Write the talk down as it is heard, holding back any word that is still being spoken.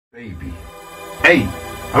Baby. Hey,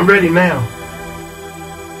 I'm ready now.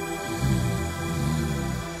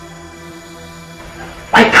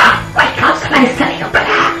 Wake up, somebody's setting you back.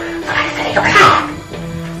 Somebody's setting you back.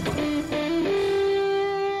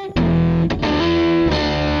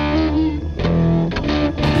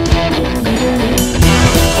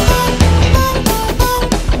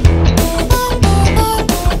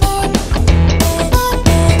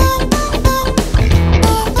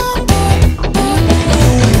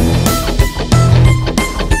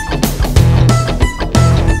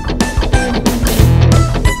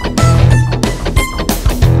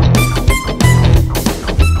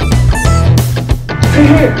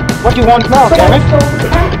 What do you want now, damn it?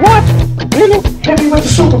 What? Really? Hit me with the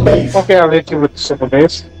super bass. Okay, I'll hit you with the super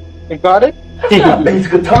bass. You got it? Bass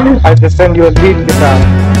guitar. I just send you a lead guitar.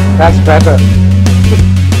 That's better.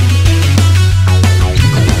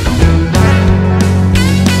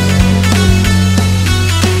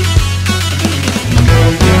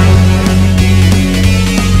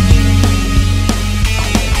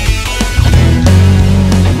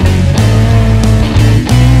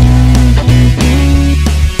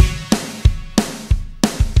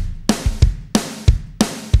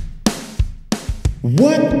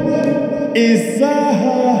 What is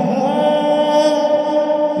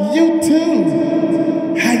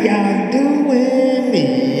YouTube? How y'all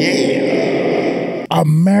doing? Yeah.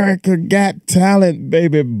 America Got Talent,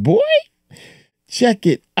 baby boy. Check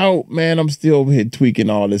it out, man. I'm still over here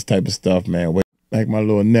tweaking all this type of stuff, man. Like my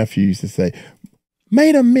little nephew used to say,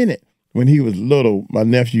 "Wait a minute." When he was little, my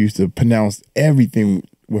nephew used to pronounce everything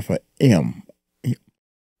with an M.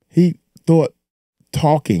 He thought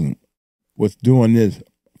talking was doing this.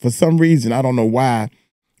 For some reason, I don't know why,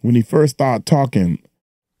 when he first started talking,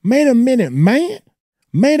 "Wait a minute, man.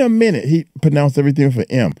 Wait a minute." He pronounced everything for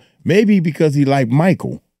M. Maybe because he liked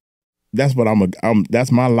Michael. That's what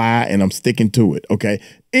that's my lie, and I'm sticking to it, okay?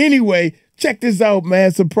 Anyway, check this out,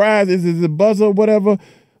 man. Surprise, is it the buzzer or whatever?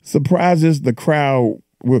 Surprises the crowd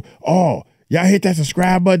with, oh, y'all hit that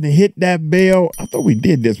subscribe button and hit that bell. I thought we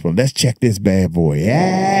did this one. Let's check this bad boy.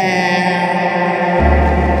 Yeah.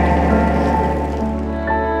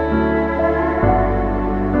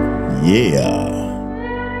 Yeah.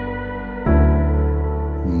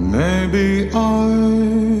 Maybe I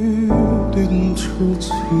didn't hurt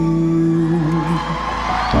you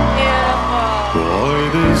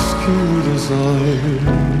quite as good as I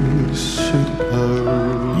should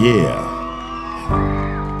have. Yeah.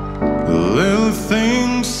 The little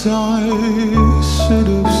things I should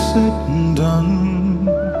have said and done,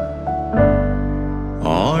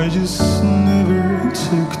 I just never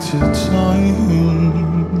took the time.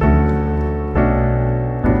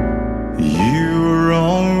 You were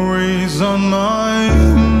always on my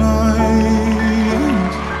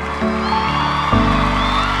mind.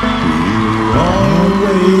 You were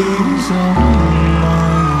always on my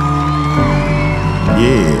mind.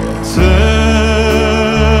 Yeah.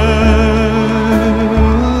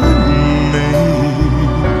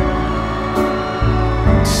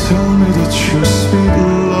 Tell me that your sweet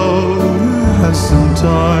love hasn't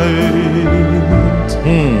died.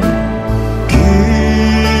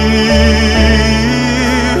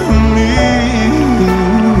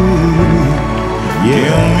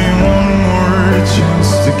 Give me one more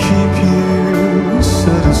chance to keep you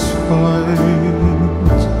satisfied.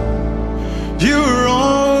 You're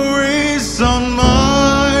always on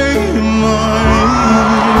my mind.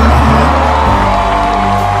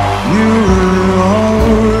 You're always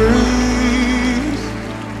on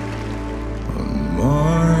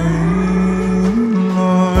my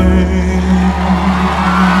mind.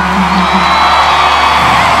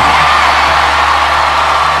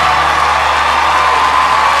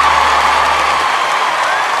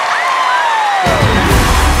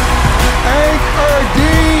 Enkh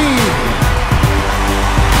Erdene!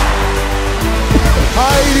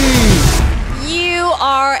 Heidi! You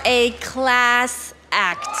are a class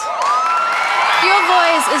act. Your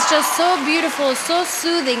voice is just so beautiful, so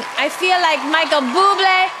soothing. I feel like Michael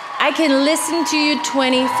Bublé. I can listen to you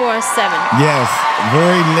 24/7. Yes.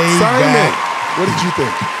 Very laid Simon, back. what did you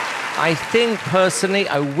think? I think personally,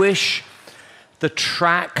 I wish the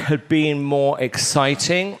track had been more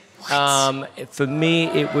exciting. For me,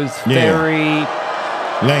 it was very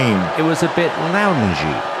lame. It was a bit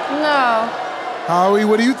loungy. No. Howie,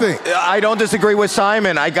 what do you think? I don't disagree with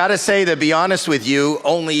Simon. I gotta say, to be honest with you,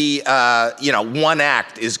 only one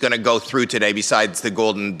act is gonna go through today besides the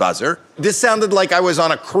golden buzzer. This sounded like I was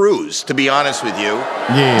on a cruise, to be honest with you.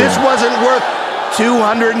 Yeah. This wasn't worth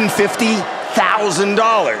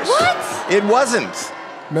 $250,000. What? It wasn't.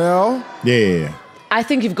 Mel? Yeah. I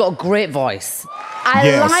think you've got a great voice.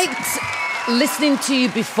 I liked listening to you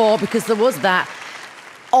before because there was that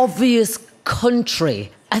obvious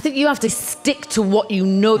country. I think you have to stick to what you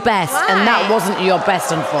know best, and that wasn't your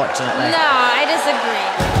best, unfortunately. No, I disagree.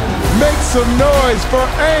 Make some noise for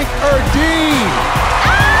Enkh Erdene.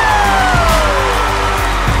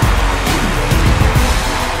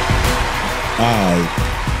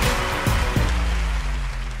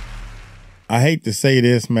 I hate to say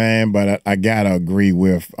this, man, but I gotta agree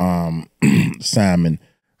with Simon.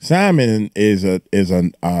 Simon is a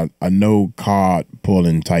no card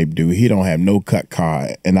pulling type dude. He don't have no cut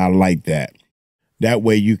card, and I like that. That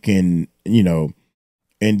way you can, you know.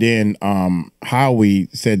 And then Howie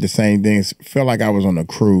said the same thing. Felt like I was on a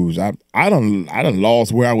cruise. I done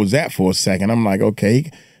lost where I was at for a second. I'm like,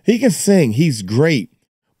 okay, he can sing. He's great,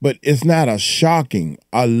 but it's not a shocking.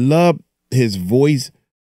 I love his voice.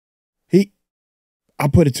 I'll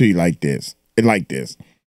put it to you like this.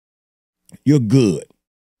 You're good.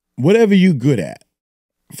 Whatever you're good at,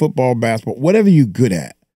 football, basketball, whatever you're good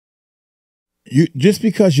at, you just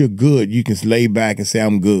because you're good, you can lay back and say,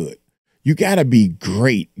 I'm good. You got to be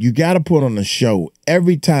great. You got to put on a show.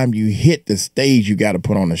 Every time you hit the stage, you got to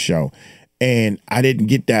put on a show. And I didn't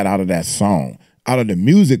get that out of that song, out of the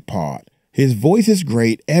music part. His voice is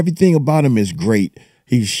great. Everything about him is great.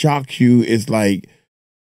 He shocks you. It's like,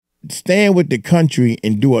 stand with the country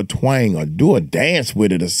and do a twang or do a dance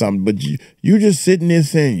with it or something, but you just sitting there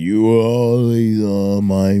saying, you always on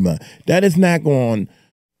my mind. That's not going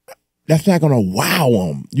to wow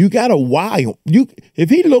him. You got to wow him.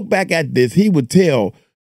 If he looked back at this, he would tell,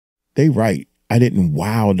 they right, I didn't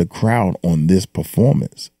wow the crowd on this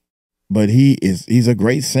performance. But he's a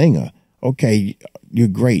great singer. Okay, you're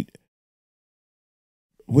great.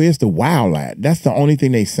 Where's the wow at? That's the only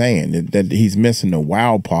thing they saying, that he's missing the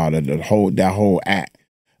wow part of that whole act.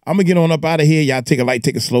 I'm gonna get on up out of here. Y'all take a light,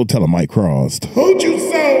 take a slow, tell him Mike Cross. Told you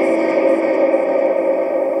so.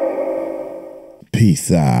 Peace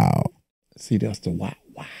out. See, that's the wow.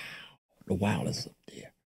 The wow is up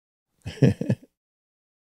there.